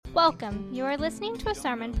Welcome. You are listening to a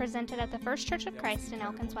sermon presented at the First Church of Christ in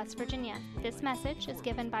Elkins, West Virginia. This message is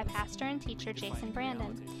given by pastor and teacher Jason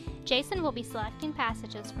Brandon. Jason will be selecting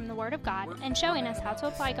passages from the Word of God and showing us how to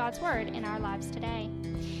apply God's Word in our lives today.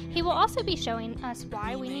 He will also be showing us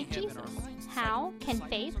why we need Jesus. How can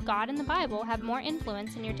faith, God, and the Bible have more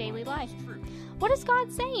influence in your daily life? What is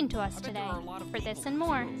God saying to us today? For this and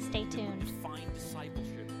more, stay tuned.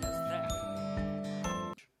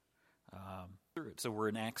 So we're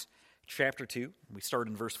in Acts chapter 2. We start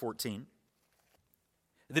in verse 14.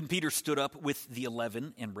 Then Peter stood up with the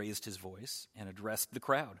 11 and raised his voice and addressed the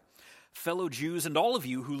crowd. Fellow Jews and all of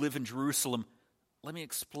you who live in Jerusalem, let me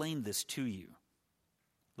explain this to you.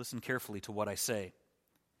 Listen carefully to what I say.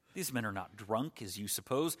 These men are not drunk, as you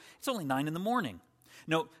suppose. It's only 9 a.m.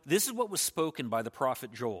 No, this is what was spoken by the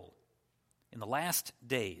prophet Joel. In the last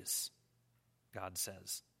days, God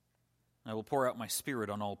says, I will pour out my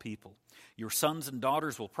spirit on all people. Your sons and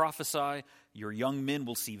daughters will prophesy. Your young men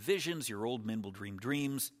will see visions. Your old men will dream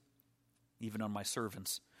dreams. Even on my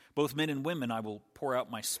servants, both men and women, I will pour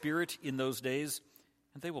out my spirit in those days,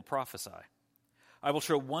 and they will prophesy. I will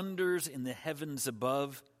show wonders in the heavens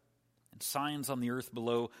above and signs on the earth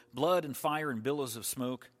below, blood and fire and billows of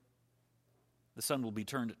smoke. The sun will be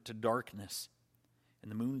turned to darkness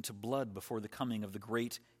and the moon to blood before the coming of the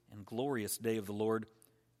great and glorious day of the Lord.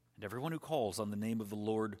 And everyone who calls on the name of the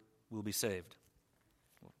Lord will be saved.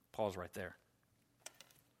 We'll pause right there.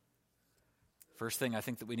 First thing I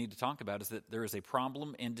think that we need to talk about is that there is a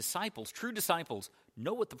problem, and disciples, true disciples,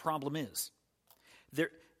 know what the problem is.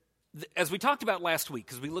 As we talked about last week,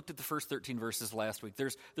 because we looked at the first 13 verses last week,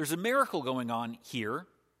 there's a miracle going on here.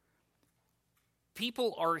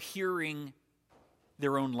 People are hearing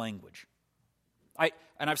their own language.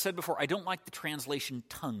 And I've said before, I don't like the translation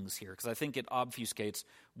tongues here because I think it obfuscates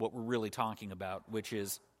what we're really talking about, which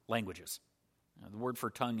is languages. The word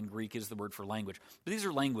for tongue in Greek is the word for language. But these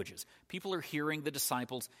are languages. People are hearing the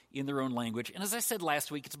disciples in their own language. And as I said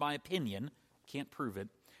last week, it's my opinion, can't prove it,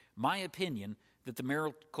 my opinion that the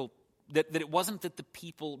miracle, that it wasn't that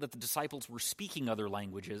the disciples were speaking other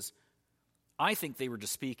languages. I think they were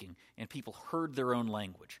just speaking, and people heard their own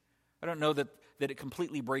language. I don't know that it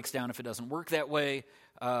completely breaks down if it doesn't work that way,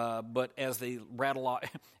 but as they rattle off,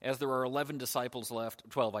 as there are 11 disciples left,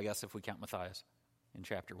 12 I guess if we count Matthias in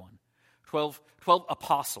chapter 1, 12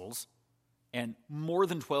 apostles, and more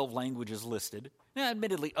than 12 languages listed. Now,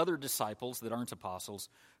 admittedly, other disciples that aren't apostles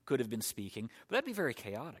could have been speaking, but that'd be very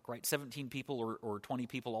chaotic, right? 17 people or 20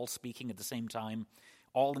 people all speaking at the same time,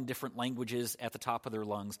 all in different languages at the top of their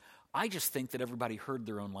lungs. I just think that everybody heard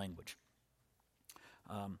their own language.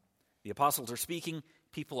 The apostles are speaking,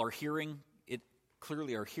 people are hearing,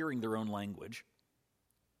 clearly are hearing their own language.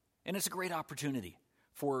 And it's a great opportunity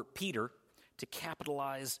for Peter to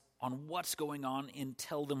capitalize on what's going on and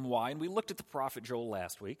tell them why. And we looked at the prophet Joel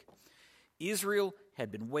last week. Israel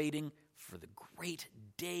had been waiting for the great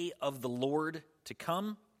day of the Lord to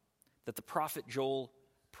come that the prophet Joel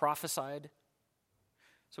prophesied.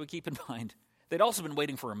 So we keep in mind, they'd also been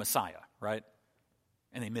waiting for a Messiah, right?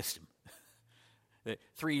 And they missed him. The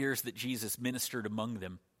 3 years that Jesus ministered among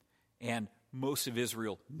them, and most of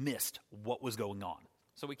Israel missed what was going on.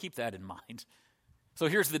 So we keep that in mind. So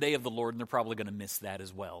here's the day of the Lord, and they're probably going to miss that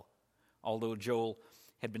as well. Although Joel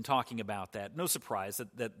had been talking about that. No surprise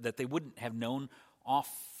that they wouldn't have known off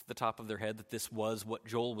the top of their head that this was what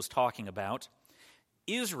Joel was talking about.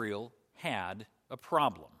 Israel had a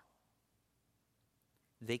problem.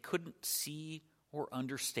 They couldn't see or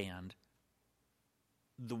understand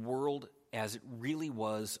the world as it really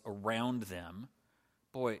was around them.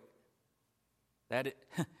 Boy, that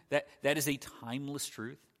is a timeless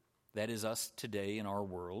truth. That is us today in our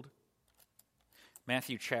world.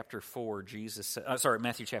 Matthew chapter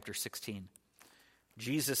 16.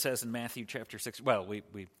 Jesus says in Matthew chapter 6, well, we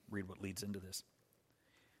read what leads into this.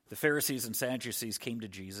 The Pharisees and Sadducees came to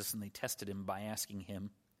Jesus, and they tested him by asking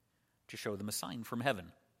him to show them a sign from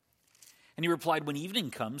heaven. And he replied, when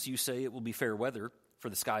evening comes, you say it will be fair weather, for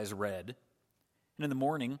the sky is red. And in the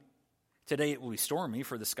morning, today it will be stormy,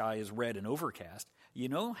 for the sky is red and overcast. You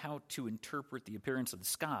know how to interpret the appearance of the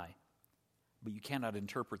sky, but you cannot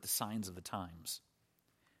interpret the signs of the times.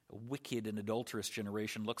 A wicked and adulterous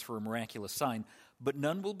generation looks for a miraculous sign, but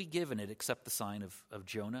none will be given it except the sign of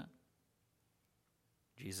Jonah.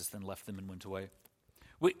 Jesus then left them and went away.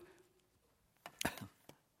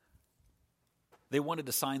 They wanted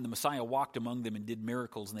a sign. The Messiah walked among them and did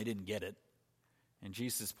miracles, and they didn't get it. And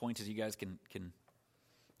Jesus' point is you guys can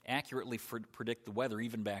accurately predict the weather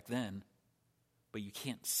even back then, but you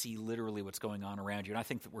can't see literally what's going on around you. And I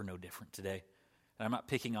think that we're no different today. And I'm not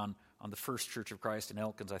picking on on the First Church of Christ in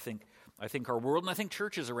Elkins. I think our world, and I think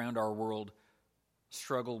churches around our world,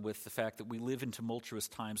 struggle with the fact that we live in tumultuous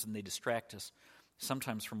times and they distract us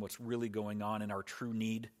sometimes from what's really going on in our true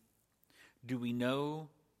need. Do we know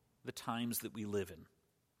the times that we live in?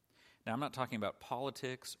 Now, I'm not talking about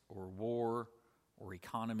politics or war or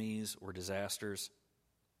economies or disasters.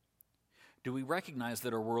 Do we recognize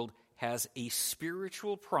that our world has a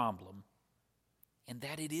spiritual problem and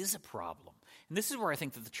that it is a problem? And this is where I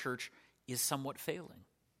think that the church is somewhat failing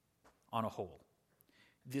on a whole.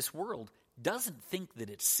 This world doesn't think that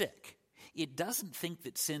it's sick. It doesn't think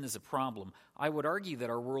that sin is a problem. I would argue that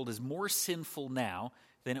our world is more sinful now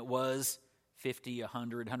than it was 50,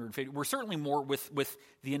 100, 150. We're certainly more with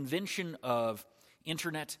the invention of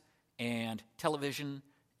internet and television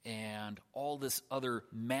and all this other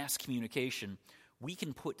mass communication. We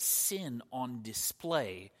can put sin on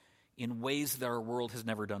display in ways that our world has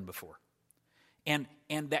never done before. And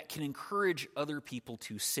that can encourage other people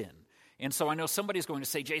to sin. And so I know somebody's going to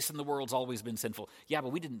say, Jason, the world's always been sinful. Yeah,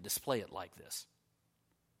 but we didn't display it like this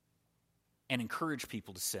and encourage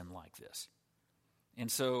people to sin like this.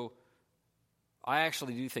 And so I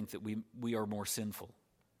actually do think that we are more sinful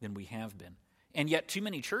than we have been. And yet too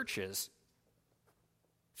many churches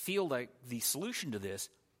feel like the solution to this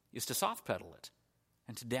is to soft pedal it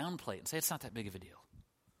and to downplay it and say it's not that big of a deal.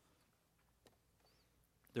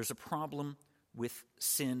 There's a problem with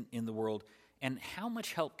sin in the world. And how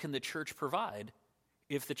much help can the church provide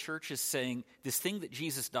if the church is saying, this thing that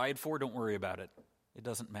Jesus died for, don't worry about it. It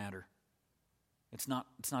doesn't matter. It's not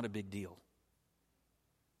a big deal.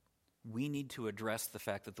 We need to address the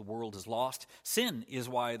fact that the world is lost. Sin is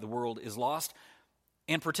why the world is lost.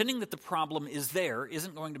 And pretending that the problem is there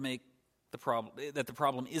isn't going to make the problem, that the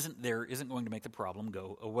problem isn't there isn't going to make the problem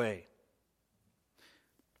go away.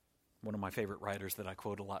 One of my favorite writers that I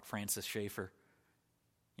quote a lot, Francis Schaeffer,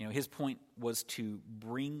 his point was to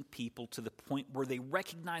bring people to the point where they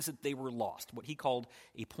recognize that they were lost, what he called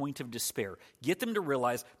a point of despair. Get them to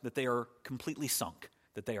realize that they are completely sunk,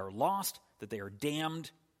 that they are lost, that they are damned.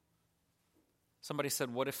 Somebody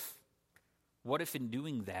said, what if in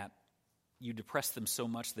doing that, you depress them so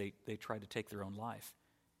much they try to take their own life?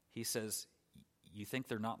 He says, you think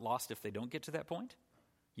they're not lost if they don't get to that point?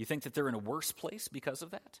 You think that they're in a worse place because of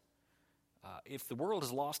that? If the world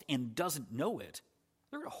is lost and doesn't know it,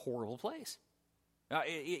 they're in a horrible place.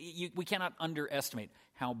 We cannot underestimate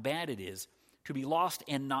how bad it is to be lost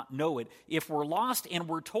and not know it. If we're lost and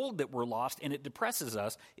we're told that we're lost and it depresses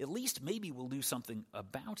us, at least maybe we'll do something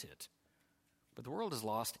about it. But the world is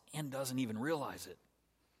lost and doesn't even realize it.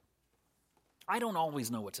 I don't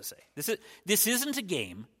always know what to say. This isn't a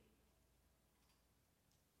game.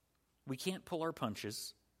 We can't pull our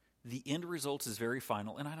punches. The end result is very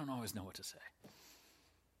final, and I don't always know what to say.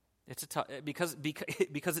 It's because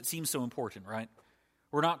it seems so important, right?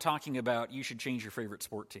 We're not talking about you should change your favorite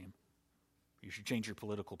sport team. You should change your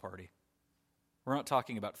political party. We're not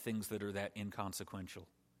talking about things that are that inconsequential.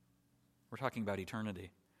 We're talking about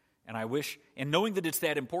eternity. And I wish, and knowing that it's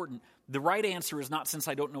that important, the right answer is not, since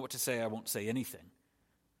I don't know what to say, I won't say anything.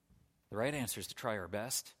 The right answer is to try our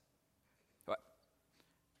best.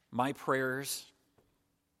 My prayers,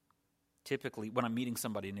 typically, when I'm meeting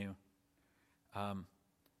somebody new,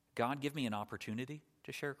 God, give me an opportunity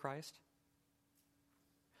to share Christ.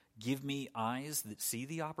 Give me eyes that see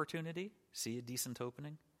the opportunity, see a decent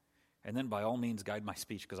opening. And then by all means, guide my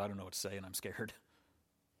speech, because I don't know what to say and I'm scared.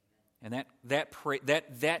 And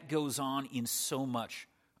that goes on in so much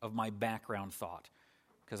of my background thought,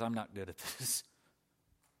 because I'm not good at this.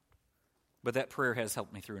 But that prayer has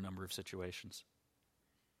helped me through a number of situations.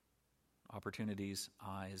 Opportunities,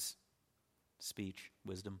 eyes, speech,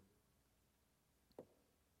 wisdom.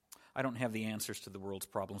 I don't have the answers to the world's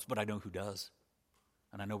problems, but I know who does,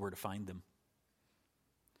 and I know where to find them.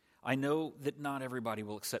 I know that not everybody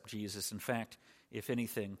will accept Jesus. In fact, if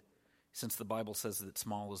anything, since the Bible says that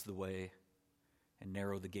small is the way and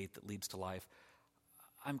narrow the gate that leads to life,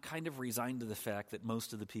 I'm kind of resigned to the fact that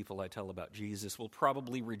most of the people I tell about Jesus will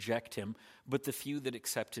probably reject him, but the few that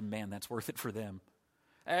accept him, man, that's worth it for them.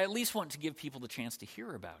 I at least want to give people the chance to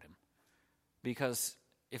hear about him, because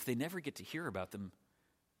if they never get to hear about them,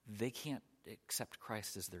 they can't accept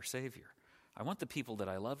Christ as their Savior. I want the people that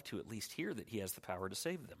I love to at least hear that he has the power to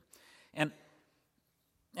save them. And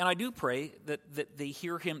I do pray that they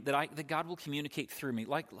hear him, that God will communicate through me,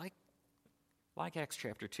 like Acts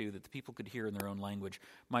chapter 2, that the people could hear in their own language.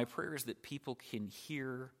 My prayer is that people can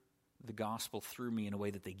hear the gospel through me in a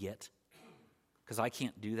way that they get, because I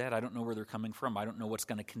can't do that. I don't know where they're coming from. I don't know what's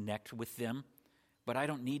going to connect with them, but I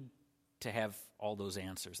don't need to have all those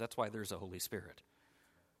answers. That's why there's a Holy Spirit.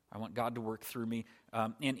 I want God to work through me,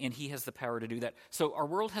 and he has the power to do that. So our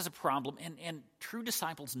world has a problem, and true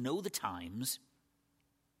disciples know the times.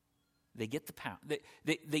 They get the power.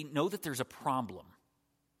 They know that there's a problem.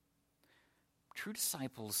 True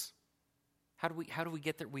disciples, how do we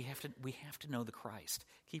get there? We have to know the Christ.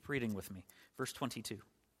 Keep reading with me. Verse 22.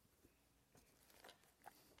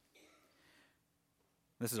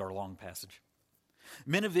 This is our long passage.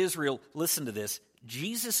 Men of Israel, listen to this.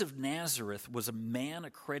 Jesus of Nazareth was a man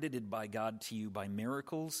accredited by God to you by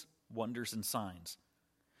miracles, wonders, and signs,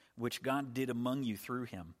 which God did among you through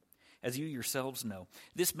him, as you yourselves know.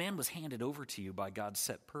 This man was handed over to you by God's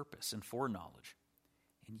set purpose and foreknowledge.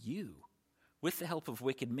 And you, with the help of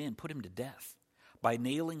wicked men, put him to death by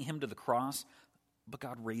nailing him to the cross, but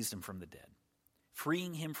God raised him from the dead,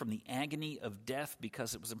 freeing him from the agony of death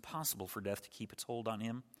because it was impossible for death to keep its hold on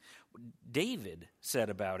him. David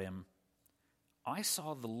said about him, I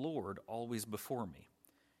saw the Lord always before me.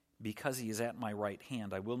 Because he is at my right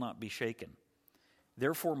hand, I will not be shaken.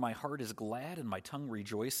 Therefore my heart is glad and my tongue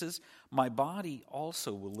rejoices. My body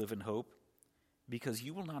also will live in hope, because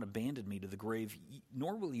you will not abandon me to the grave,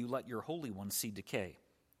 nor will you let your Holy One see decay.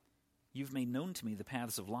 You've made known to me the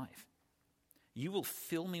paths of life. You will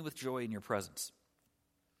fill me with joy in your presence.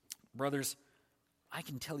 Brothers, I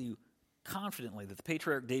can tell you confidently that the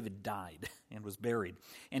patriarch David died and was buried,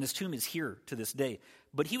 and his tomb is here to this day.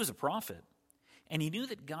 But he was a prophet, and he knew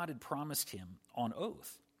that God had promised him on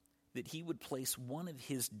oath that he would place one of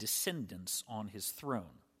his descendants on his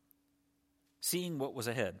throne. Seeing what was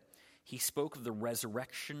ahead, he spoke of the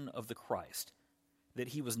resurrection of the Christ, that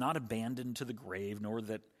he was not abandoned to the grave,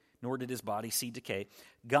 nor did his body see decay.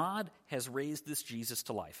 God has raised this Jesus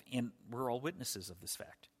to life, and we're all witnesses of this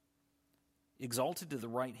fact. Exalted to the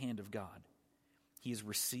right hand of God, he has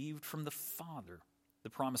received from the Father the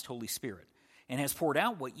promised Holy Spirit, and has poured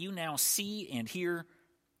out what you now see and hear.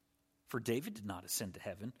 For David did not ascend to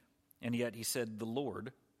heaven, and yet he said, the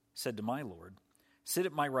Lord said to my Lord, sit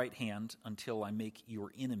at my right hand until I make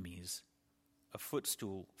your enemies a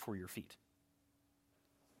footstool for your feet.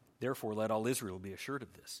 Therefore, let all Israel be assured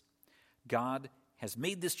of this. God has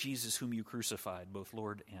made this Jesus whom you crucified, both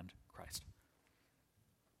Lord and Christ.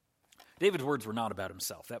 David's words were not about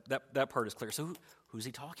himself. That part is clear. So who's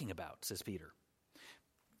he talking about, says Peter?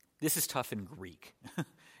 This is tough in Greek.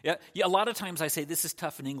 Yeah, a lot of times I say this is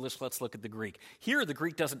tough in English, let's look at the Greek. Here the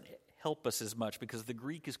Greek doesn't help us as much because the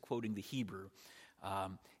Greek is quoting the Hebrew.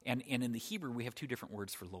 And in the Hebrew we have two different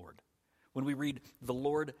words for Lord. When we read, the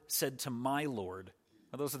Lord said to my Lord,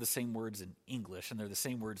 now those are the same words in English and they're the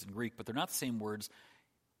same words in Greek, but they're not the same words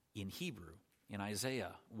in Hebrew. In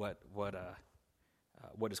Isaiah, what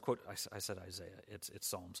is quoted? I said Isaiah. It's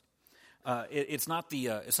Psalms. It's not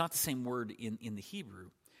the same word in the Hebrew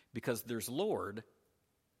because there's Lord,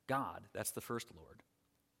 God. That's the first Lord,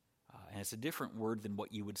 and it's a different word than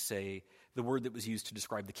what you would say the word that was used to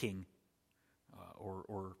describe the king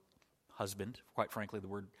or husband. Quite frankly, the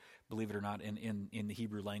word, believe it or not, in the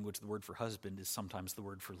Hebrew language, the word for husband is sometimes the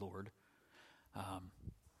word for Lord.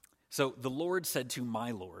 So the Lord said to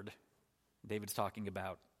my Lord. David's talking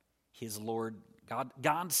about his Lord.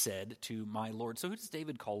 God said to my Lord. So who does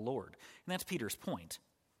David call Lord? And that's Peter's point.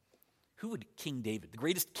 Who would King David, the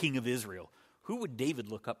greatest king of Israel, who would David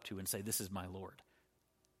look up to and say, this is my Lord?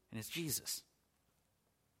 And it's Jesus.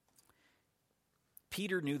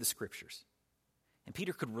 Peter knew the scriptures. And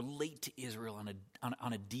Peter could relate to Israel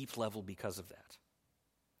on a deep level because of that.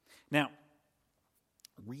 Now,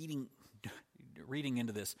 reading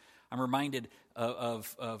into this, I'm reminded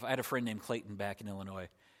of I had a friend named Clayton back in Illinois,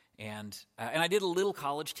 and I did a little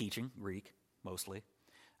college teaching, Greek mostly,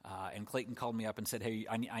 and Clayton called me up and said, hey,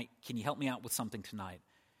 can you help me out with something tonight?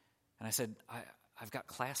 And I said, I've got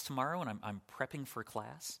class tomorrow, and I'm prepping for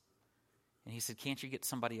class. And he said, can't you get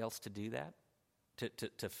somebody else to do that, to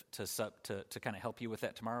kind of help you with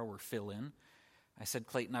that tomorrow or fill in? I said,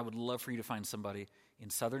 Clayton, I would love for you to find somebody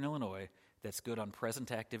in Southern Illinois that's good on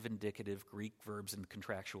present active, indicative, Greek verbs in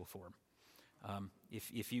contractual form.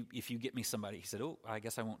 If you get me somebody, he said, oh, I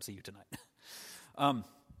guess I won't see you tonight.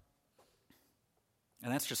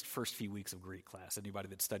 And that's just first few weeks of Greek class. Anybody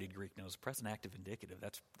that studied Greek knows present active, indicative.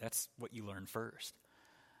 That's what you learn first.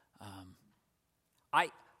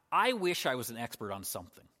 I wish I was an expert on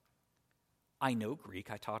something. I know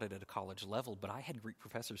Greek. I taught it at a college level, but I had Greek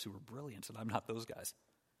professors who were brilliant, and I'm not those guys.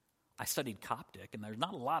 I studied Coptic, and there's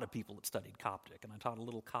not a lot of people that studied Coptic, and I taught a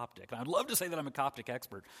little Coptic. And I'd love to say that I'm a Coptic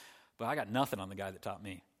expert, but I got nothing on the guy that taught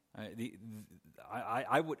me.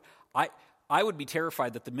 I would be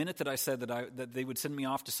terrified that the minute that I said that they would send me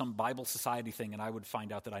off to some Bible Society thing, and I would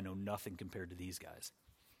find out that I know nothing compared to these guys.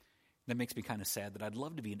 That makes me kind of sad that I'd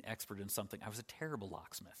love to be an expert in something. I was a terrible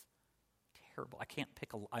locksmith. Terrible. I can't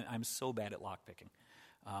pick I'm so bad at lock picking.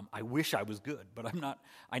 I wish I was good, but I'm not.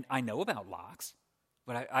 I know about locks,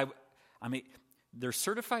 but I mean, there's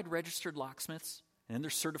certified registered locksmiths, and then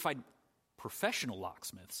there's certified professional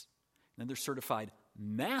locksmiths, and then there's certified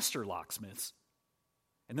master locksmiths,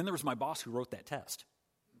 and then there was my boss who wrote that test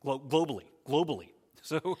globally.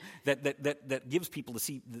 So that gives people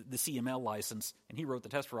the CML license, and he wrote the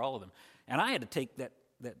test for all of them. And I had to take that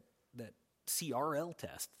CRL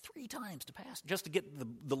test 3 times to pass, just to get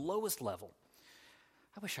the lowest level.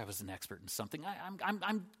 I wish I was an expert in something.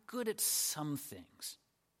 I'm good at some things,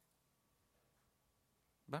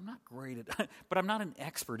 but I'm not great at. But I'm not an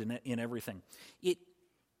expert in everything. It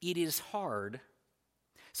is hard.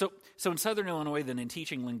 So in Southern Illinois, then in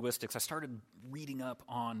teaching linguistics, I started reading up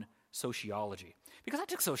on sociology. Because I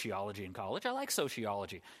took sociology in college. I like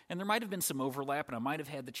sociology. And there might have been some overlap, and I might have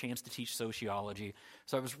had the chance to teach sociology.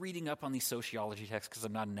 So I was reading up on these sociology texts because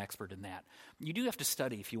I'm not an expert in that. You do have to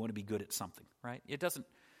study if you want to be good at something, right? It doesn't...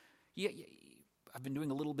 I've been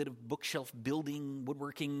doing a little bit of bookshelf building,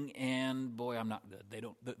 woodworking, and boy, I'm not good. They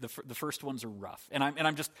don't. The first ones are rough, and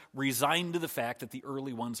I'm just resigned to the fact that the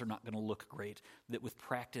early ones are not going to look great. That with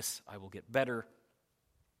practice, I will get better.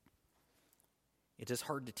 It is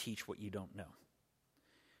hard to teach what you don't know.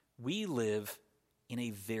 We live in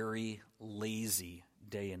a very lazy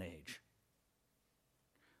day and age.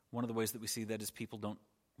 One of the ways that we see that is people don't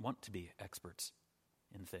want to be experts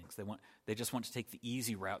in things. They just want to take the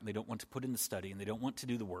easy route, and they don't want to put in the study, and they don't want to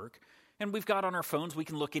do the work. And we've got on our phones, we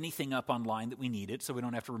can look anything up online that we need it, so we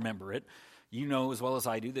don't have to remember it. You know as well as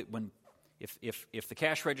I do that if the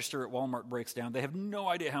cash register at Walmart breaks down, they have no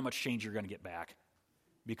idea how much change you're going to get back.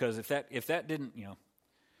 Because if that didn't,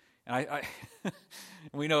 and I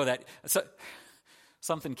we know that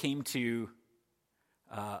something came to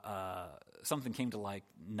like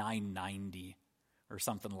 $9.90 or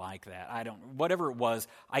something like that. Whatever it was.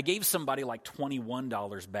 I gave somebody like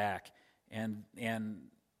 $21 back, and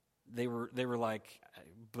they were like,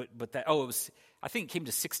 but that it was. I think it came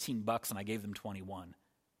to $16, and I gave them 21,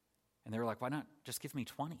 and they were like, why not just give me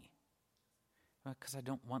 20? Because I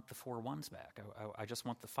don't want the 4 ones back. I just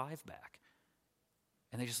want the 5 back.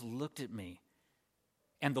 And they just looked at me.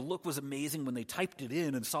 And the look was amazing when they typed it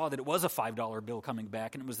in and saw that it was a $5 bill coming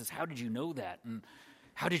back. And it was this, how did you know that? And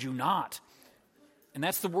how did you not? And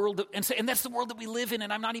that's the world and that's the world that we live in.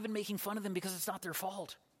 And I'm not even making fun of them because it's not their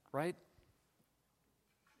fault, right?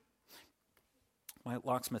 My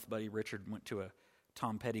locksmith buddy Richard went to a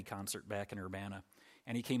Tom Petty concert back in Urbana.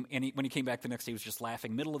 And when he came back the next day, he was just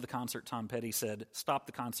laughing. Middle of the concert, Tom Petty stopped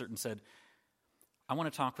the concert and said, I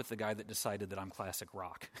want to talk with the guy that decided that I'm classic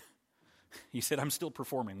rock. He said, I'm still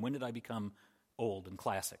performing. When did I become old and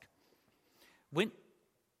classic? When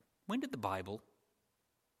did the Bible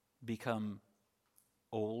become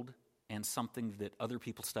old and something that other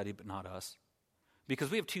people study but not us? Because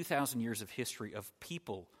we have 2,000 years of history of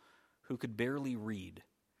people who could barely read,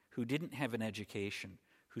 who didn't have an education,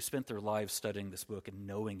 who spent their lives studying this book and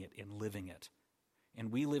knowing it and living it.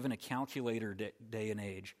 And we live in a calculator day and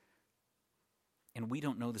age, and we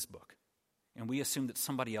don't know this book. And we assume that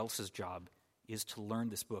somebody else's job is to learn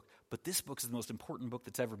this book. But this book is the most important book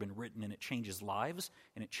that's ever been written, and it changes lives,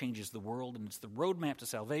 and it changes the world, and it's the roadmap to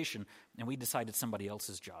salvation, and we decided somebody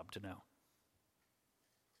else's job to know.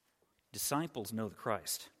 Disciples know the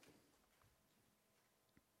Christ.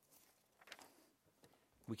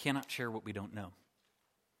 We cannot share what we don't know.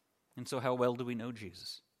 And so how well do we know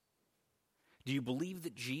Jesus? Do you believe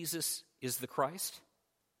that Jesus is the Christ?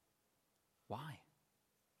 Why?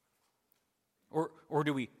 Or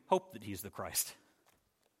do we hope that he's the Christ?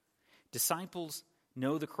 Disciples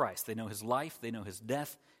know the Christ. They know his life, they know his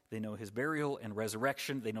death, they know his burial and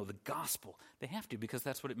resurrection, they know the gospel. They have to, because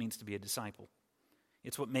that's what it means to be a disciple.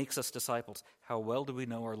 It's what makes us disciples. How well do we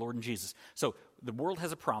know our Lord and Jesus? So the world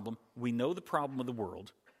has a problem. We know the problem of the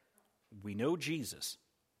world. We know Jesus.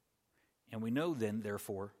 And we know then,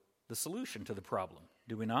 therefore, the solution to the problem.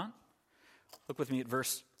 Do we not? Look with me at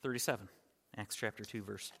verse 37. Acts chapter 2,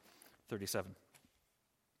 verse 37.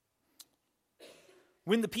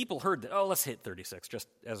 When the people heard that, let's hit 36, just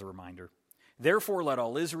as a reminder. Therefore, let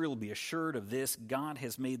all Israel be assured of this: God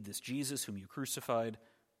has made this Jesus, whom you crucified,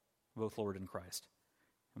 both Lord and Christ.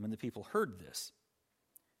 And when the people heard this,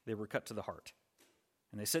 they were cut to the heart.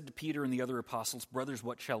 And they said to Peter and the other apostles, Brothers,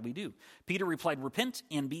 what shall we do? Peter replied, Repent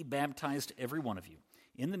and be baptized, every one of you,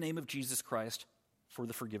 in the name of Jesus Christ, for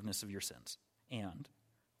the forgiveness of your sins, and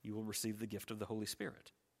you will receive the gift of the Holy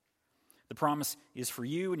Spirit. The promise is for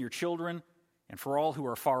you and your children, and for all who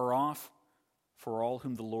are far off, for all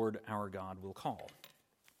whom the Lord our God will call.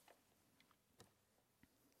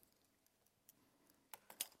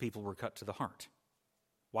 people were cut to the heart.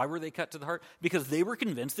 Why were they cut to the heart? Because they were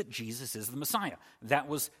convinced that Jesus is the Messiah. That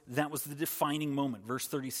was the defining moment. Verse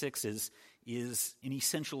 36 is an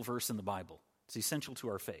essential verse in the Bible. It's essential to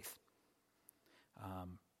our faith.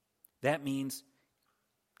 That means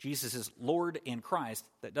Jesus is Lord and Christ.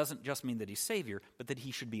 That doesn't just mean that he's Savior, but that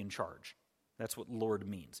he should be in charge. That's what Lord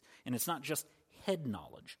means. And it's not just head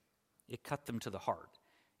knowledge. It cut them to the heart.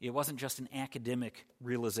 It wasn't just an academic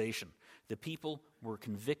realization. The people were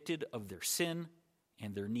convicted of their sin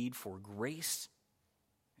and their need for grace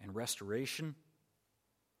and restoration.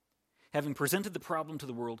 Having presented the problem to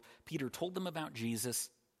the world, Peter told them about Jesus,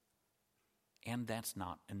 and that's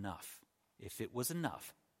not enough. If it was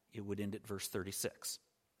enough, it would end at verse 36.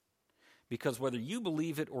 Because whether you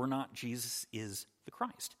believe it or not, Jesus is the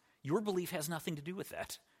Christ. Your belief has nothing to do with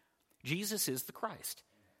that. Jesus is the Christ.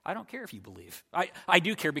 I don't care if you believe. I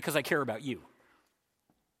do care because I care about you.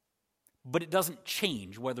 But it doesn't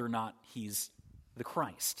change whether or not he's the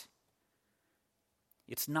Christ.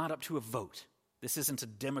 It's not up to a vote. This isn't a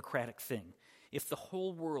democratic thing. If the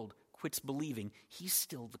whole world quits believing, he's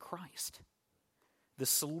still the Christ. The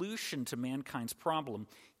solution to mankind's problem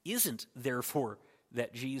isn't, therefore,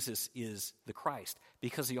 that Jesus is the Christ,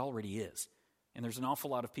 because he already is. And there's an awful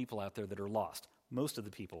lot of people out there that are lost. Most of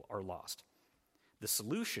the people are lost. The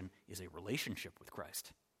solution is a relationship with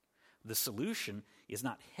Christ. The solution is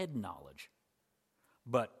not head knowledge,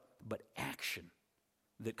 but action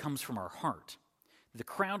that comes from our heart. The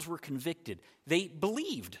crowds were convicted. They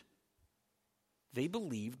believed. They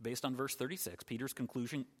believed, based on verse 36, Peter's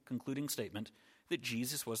concluding statement, that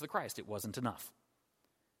Jesus was the Christ. It wasn't enough.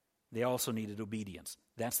 They also needed obedience.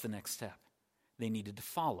 That's the next step. They needed to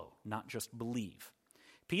follow, not just believe.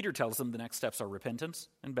 Peter tells them the next steps are repentance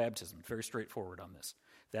and baptism. Very straightforward on this.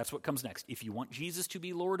 That's what comes next. If you want Jesus to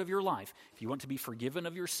be Lord of your life, if you want to be forgiven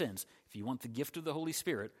of your sins, if you want the gift of the Holy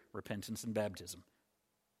Spirit, repentance and baptism.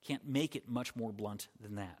 Can't make it much more blunt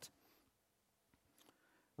than that.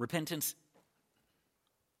 Repentance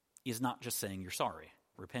is not just saying you're sorry.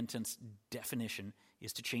 Repentance definition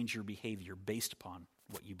is to change your behavior based upon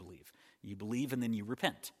what you believe. You believe and then you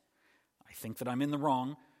repent. I think that I'm in the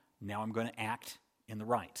wrong. Now I'm going to act in the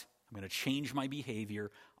right. I'm going to change my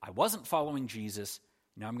behavior. I wasn't following Jesus.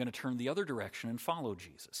 Now I'm going to turn the other direction and follow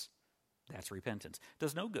Jesus. That's repentance. It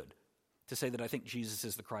does no good to say that I think Jesus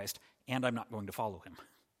is the Christ and I'm not going to follow him.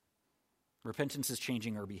 Repentance is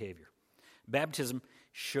changing our behavior. Baptism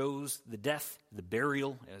shows the death, the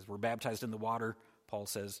burial. As we're baptized in the water, Paul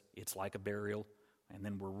says it's like a burial, and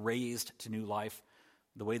then we're raised to new life.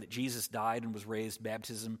 The way that Jesus died and was raised,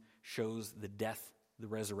 baptism shows the death, the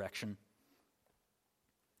resurrection.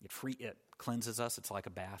 It cleanses us. It's like a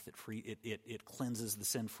bath. It cleanses the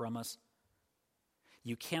sin from us.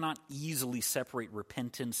 You cannot easily separate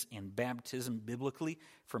repentance and baptism biblically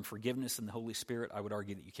from forgiveness and the Holy Spirit. I would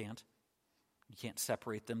argue that you can't. You can't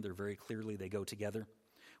separate them. They're very clearly, they go together.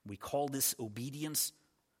 We call this obedience.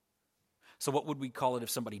 So what would we call it if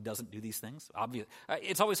somebody doesn't do these things?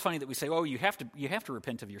 It's always funny that we say, oh, you have to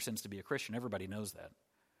repent of your sins to be a Christian. Everybody knows that.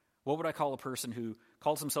 What would I call a person who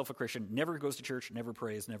calls himself a Christian, never goes to church, never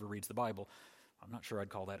prays, never reads the Bible? I'm not sure I'd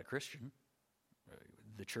call that a Christian.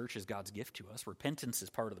 The church is God's gift to us. Repentance is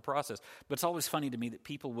part of the process. But it's always funny to me that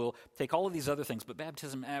people will take all of these other things, but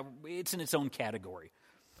baptism, it's in its own category.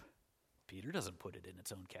 Peter doesn't put it in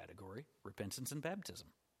its own category. Repentance and baptism.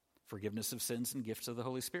 Forgiveness of sins and gifts of the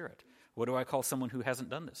Holy Spirit. What do I call someone who hasn't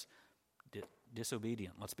done this?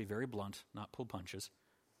 Disobedient. Let's be very blunt, not pull punches.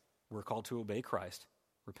 We're called to obey Christ.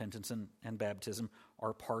 Repentance and baptism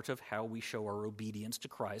are part of how we show our obedience to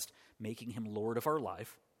Christ, making him Lord of our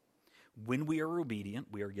life. When we are obedient,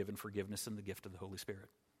 we are given forgiveness and the gift of the Holy Spirit.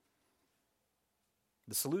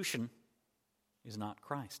 The solution is not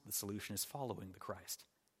Christ. The solution is following the Christ.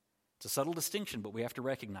 It's a subtle distinction, but we have to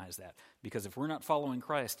recognize that, because if we're not following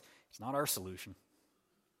Christ, it's not our solution.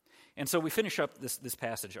 And so we finish up this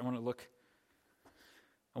passage. I want to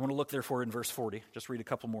look therefore in verse 40. Just read a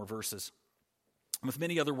couple more verses. With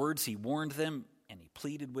many other words, he warned them and he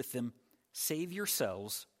pleaded with them, save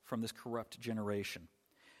yourselves from this corrupt generation.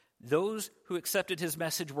 Those who accepted his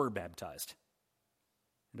message were baptized,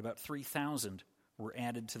 and about 3,000 were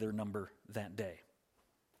added to their number that day.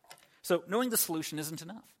 So knowing the solution isn't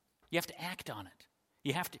enough. You have to act on it.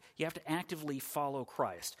 You have to actively follow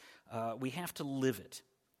Christ. We have to live it.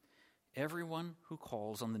 Everyone who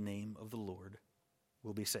calls on the name of the Lord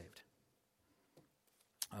will be saved.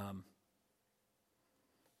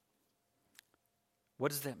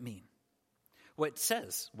 What does that mean? Well, it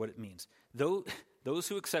says what it means. Those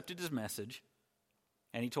who accepted his message,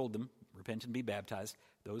 and he told them, repent and be baptized,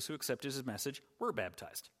 those who accepted his message were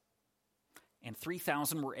baptized. and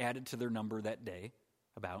 3,000 were added to their number that day.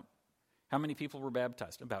 About how many people were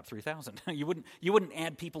baptized? About 3,000. You wouldn't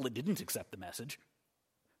add people that didn't accept the message.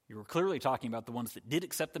 You were clearly talking about the ones that did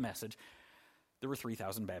accept the message. There were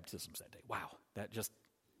 3,000 baptisms that day. Wow, that just...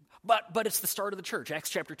 But it's the start of the church. Acts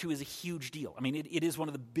chapter 2 is a huge deal. I mean, it is one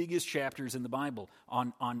of the biggest chapters in the Bible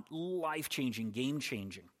on life-changing,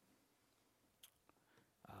 game-changing.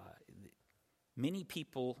 Many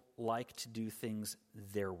people like to do things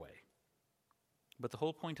their way. But the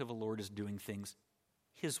whole point of the Lord is doing things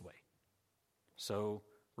His way. So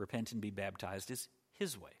repent and be baptized is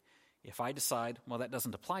His way. If I decide, well, that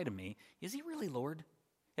doesn't apply to me, is He really Lord?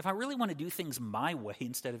 If I really want to do things my way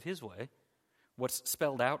instead of His way, what's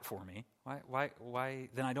spelled out for me, why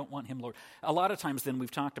then I don't want Him Lord. A lot of times then we've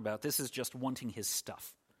talked about this is just wanting His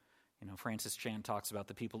stuff. You know, Francis Chan talks about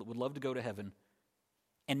the people that would love to go to heaven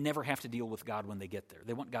and never have to deal with God when they get there.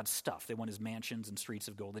 They want God's stuff. They want His mansions and streets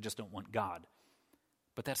of gold. They just don't want God.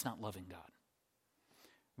 But that's not loving God.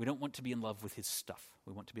 We don't want to be in love with His stuff.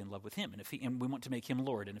 We want to be in love with Him. And we want to make Him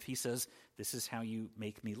Lord. And if He says, this is how you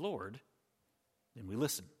make me Lord, then we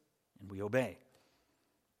listen and we obey.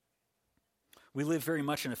 We live very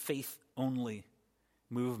much in a faith-only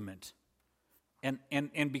movement.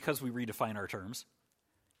 And because we redefine our terms,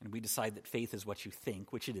 and we decide that faith is what you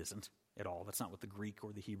think, which it isn't at all. That's not what the Greek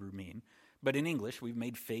or the Hebrew mean. But in English, we've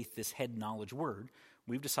made faith this head knowledge word.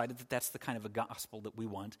 We've decided that that's the kind of a gospel that we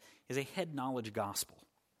want, is a head knowledge gospel.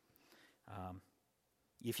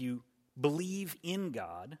 If you believe in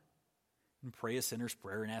God and pray a sinner's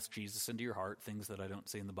prayer and ask Jesus into your heart, things that I don't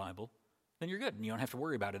see in the Bible, then you're good, and you don't have to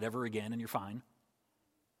worry about it ever again, and you're fine.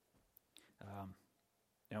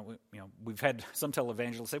 We've had some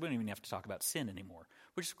televangelists say we don't even have to talk about sin anymore,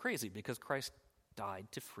 which is crazy because Christ died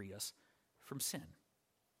to free us from sin.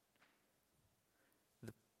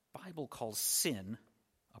 The Bible calls sin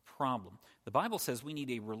a problem. The Bible says we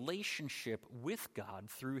need a relationship with God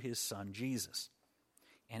through His Son, Jesus.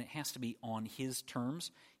 And it has to be on His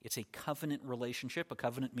terms. It's a covenant relationship. A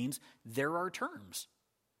covenant means there are terms.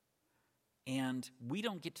 And we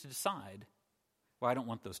don't get to decide, well, I don't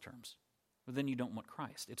want those terms. Well, then you don't want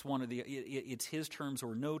Christ. It's it's His terms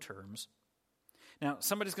or no terms. Now,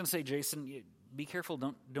 somebody's going to say, Jason, be careful,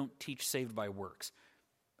 don't teach saved by works.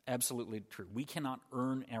 Absolutely true. We cannot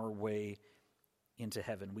earn our way into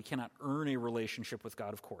heaven. We cannot earn a relationship with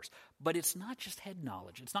God, of course. But it's not just head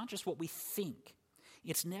knowledge. It's not just what we think.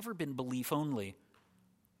 It's never been belief only.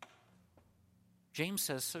 James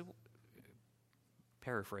says,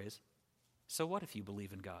 paraphrase, so what if you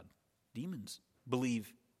believe in God? Demons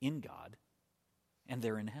believe in God, and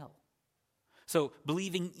they're in hell. So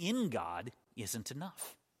believing in God isn't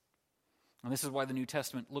enough. And this is why the New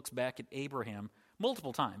Testament looks back at Abraham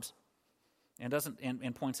multiple times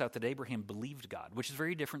and points out that Abraham believed God, which is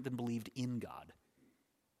very different than believed in God.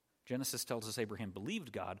 Genesis tells us Abraham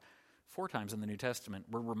believed God. 4 times in the New Testament,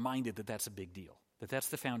 we're reminded that that's a big deal, that that's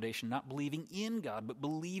the foundation, not believing in God, but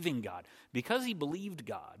believing God. Because he believed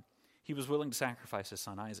God, he was willing to sacrifice his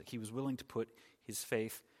son Isaac. He was willing to put his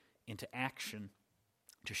faith into action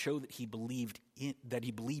to show that he believed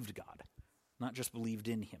God, not just believed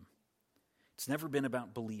in Him. It's never been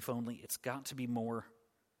about belief only. It's got to be more,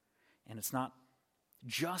 and it's not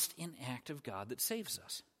just an act of God that saves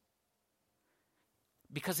us.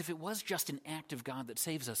 Because if it was just an act of God that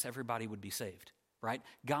saves us, everybody would be saved, right?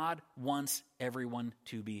 God wants everyone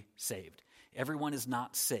to be saved. Everyone is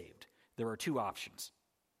not saved. There are 2 options.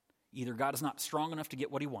 Either God is not strong enough to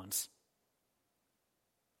get what He wants,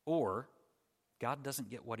 or God doesn't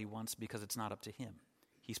get what He wants because it's not up to Him.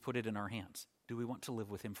 He's put it in our hands. Do we want to live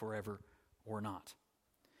with Him forever or not?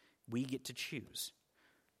 We get to choose.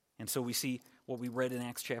 And so we see what we read in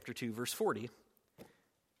Acts chapter 2, verse 40.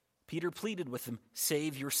 Peter pleaded with them,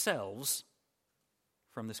 save yourselves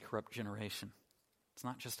from this corrupt generation. It's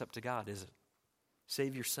not just up to God, is it?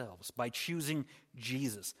 Save yourselves by choosing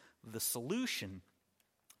Jesus. The solution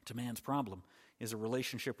to man's problem is a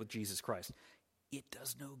relationship with Jesus Christ. It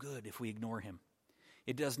does no good if we ignore Him.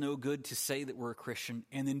 It does no good to say that we're a Christian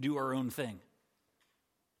and then do our own thing.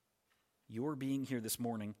 Your being here this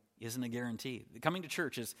morning isn't a guarantee. Coming to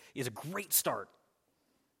church is a great start.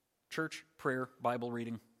 Church, prayer, Bible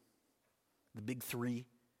reading, the big 3.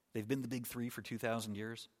 They've been the big 3 for 2,000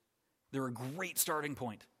 years. They're a great starting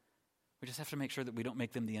point. We just have to make sure that we don't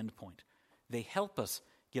make them the end point. They help us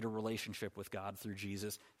get a relationship with God through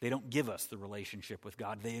Jesus. They don't give us the relationship with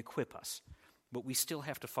God. They equip us. But we still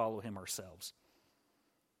have to follow Him ourselves.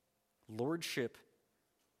 Lordship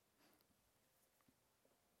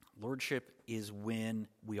is when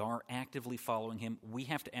we are actively following Him. We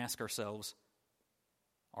have to ask ourselves,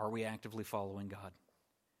 are we actively following God?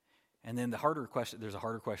 And then there's a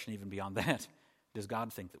harder question even beyond that. Does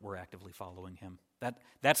God think that we're actively following him?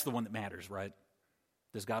 That's the one that matters, right?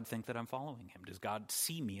 Does God think that I'm following him? Does God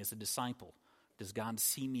see me as a disciple? Does God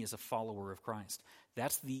see me as a follower of Christ?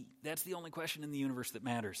 That's the only question in the universe that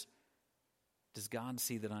matters. Does God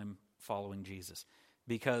see that I'm following Jesus?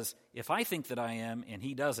 Because if I think that I am and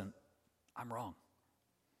he doesn't, I'm wrong.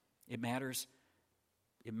 It matters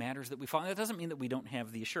that we follow. That doesn't mean that we don't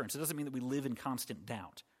have the assurance. It doesn't mean that we live in constant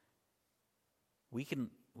doubt. We can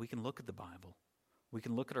look at the Bible, we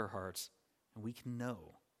can look at our hearts, and we can know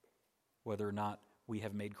whether or not we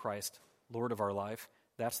have made Christ Lord of our life.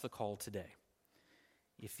 That's the call today.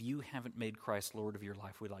 If you haven't made Christ Lord of your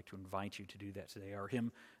life, we'd like to invite you to do that today. Our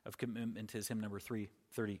hymn of commitment is hymn number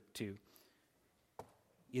 332.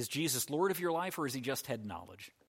 Is Jesus Lord of your life, or is he just head knowledge?